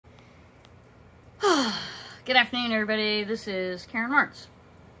Good afternoon, everybody. This is Karen Marts.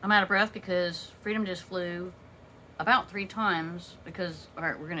 I'm out of breath because Freedom just flew about 3 times because, all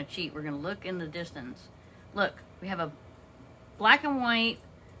right, we're going to cheat. We're going to look in the distance. Look, we have a black and white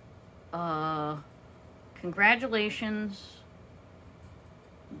congratulations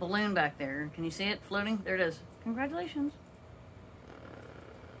balloon back there. Can you see it floating? There it is. Congratulations.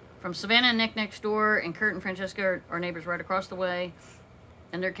 From Savannah and Nick next door, and Kurt and Francesca, our neighbors right across the way,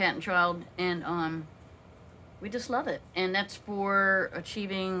 and their cat and child, and we just love it. And that's for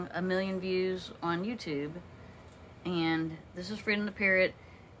achieving 1 million views on YouTube. And this is Freedom the Parrot.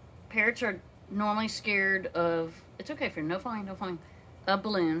 Parrots are normally scared of, it's okay, Freedom, no flying, no flying, of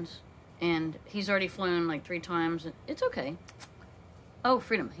balloons. And he's already flown like 3 times. It's okay. Oh,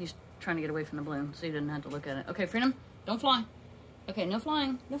 Freedom, he's trying to get away from the balloon so he didn't have to look at it. Okay, Freedom, don't fly. Okay, no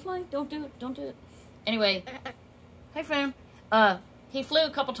flying, no flying, don't do it, don't do it. Anyway, hey Freedom. He flew a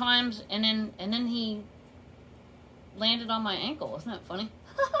couple times and then he landed on my ankle. Isn't that funny?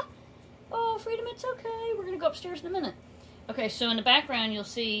 Oh, Freedom, it's okay. We're gonna go upstairs in a minute. Okay, so in the background you'll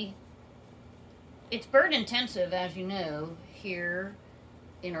see it's bird intensive, as you know, here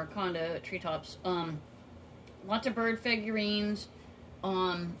in our condo at Treetops. Lots of bird figurines.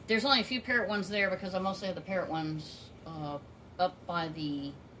 There's only a few parrot ones there because I mostly have the parrot ones up by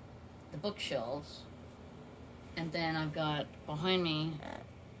the bookshelves. And then I've got behind me,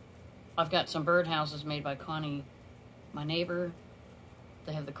 I've got some bird houses made by Connie, my neighbor.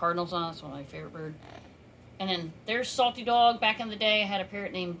 They have the cardinals on it. It's one of my favorite birds. And then there's Salty Dog. Back in the day, I had a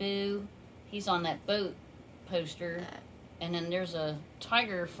parrot named Boo. He's on that boat poster. And then there's a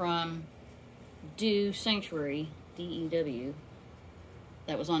tiger from Dew Sanctuary, D-E-W,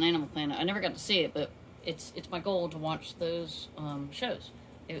 that was on Animal Planet. I never got to see it, but it's my goal to watch those shows.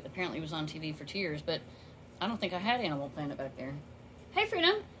 It apparently was on TV for 2 years, but I don't think I had Animal Planet back there. Hey,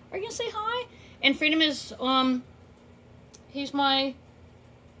 Freedom, are you gonna say hi? And Freedom is, he's my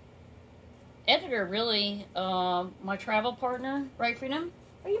editor, really, my travel partner, right, Freedom?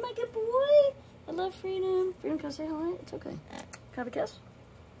 Are you my good boy? I love Freedom. Freedom, can I say hi? It's okay. Can I have a kiss?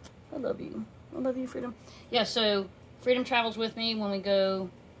 I love you. I love you, Freedom. Yeah, so Freedom travels with me when we go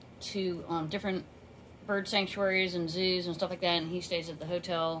to different bird sanctuaries and zoos and stuff like that, and he stays at the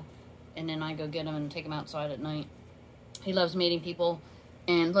hotel, and then I go get him and take him outside at night. He loves meeting people.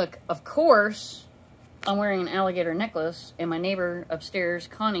 And look, of course, I'm wearing an alligator necklace, and my neighbor upstairs,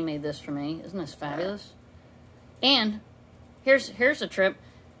 Connie, made this for me. Isn't this fabulous? And here's a trip.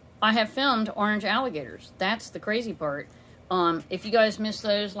 I have filmed orange alligators. That's the crazy part. If you guys missed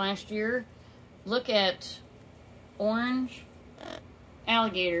those last year, look at orange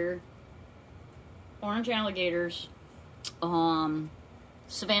alligators,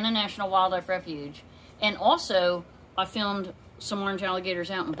 Savannah National Wildlife Refuge. And also, I filmed some orange alligators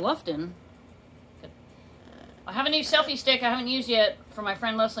out in Bluffton. I have a new selfie stick I haven't used yet for my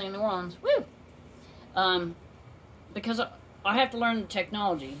friend Leslie in New Orleans. Woo! Because I have to learn the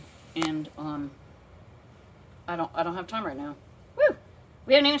technology, and I don't have time right now. Woo!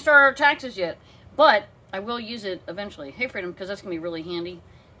 We haven't even started our taxes yet, but I will use it eventually. Hey, Freedom, because that's gonna be really handy.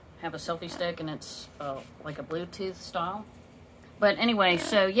 Have a selfie stick, and it's like a Bluetooth style. But anyway,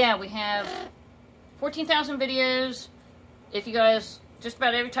 so yeah, we have 14,000 videos. If you guys, just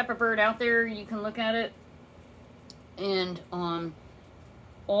about every type of bird out there, you can look at it. And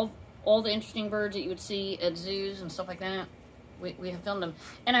all the interesting birds that you would see at zoos and stuff like that, we have filmed them.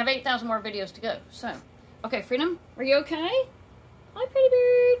 And I have 8,000 more videos to go. So, okay, Freedom, are you okay? Hi, pretty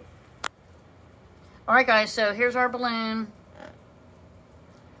bird. All right, guys, so here's our balloon.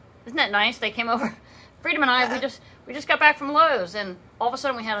 Isn't that nice? They came over. Freedom and I, we just got back from Lowe's, and all of a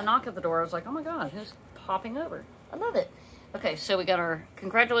sudden we had a knock at the door. I was like, oh my God, who's popping over? I love it. Okay, so we got our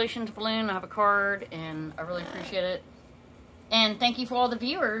congratulations balloon. I have a card, and I really appreciate it. And thank you for all the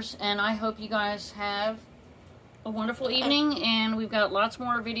viewers, and I hope you guys have a wonderful evening, and we've got lots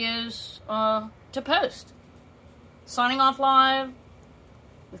more videos to post. Signing off live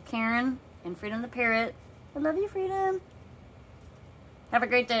with Karen and Freedom the Parrot. I love you, Freedom. Have a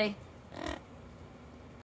great day.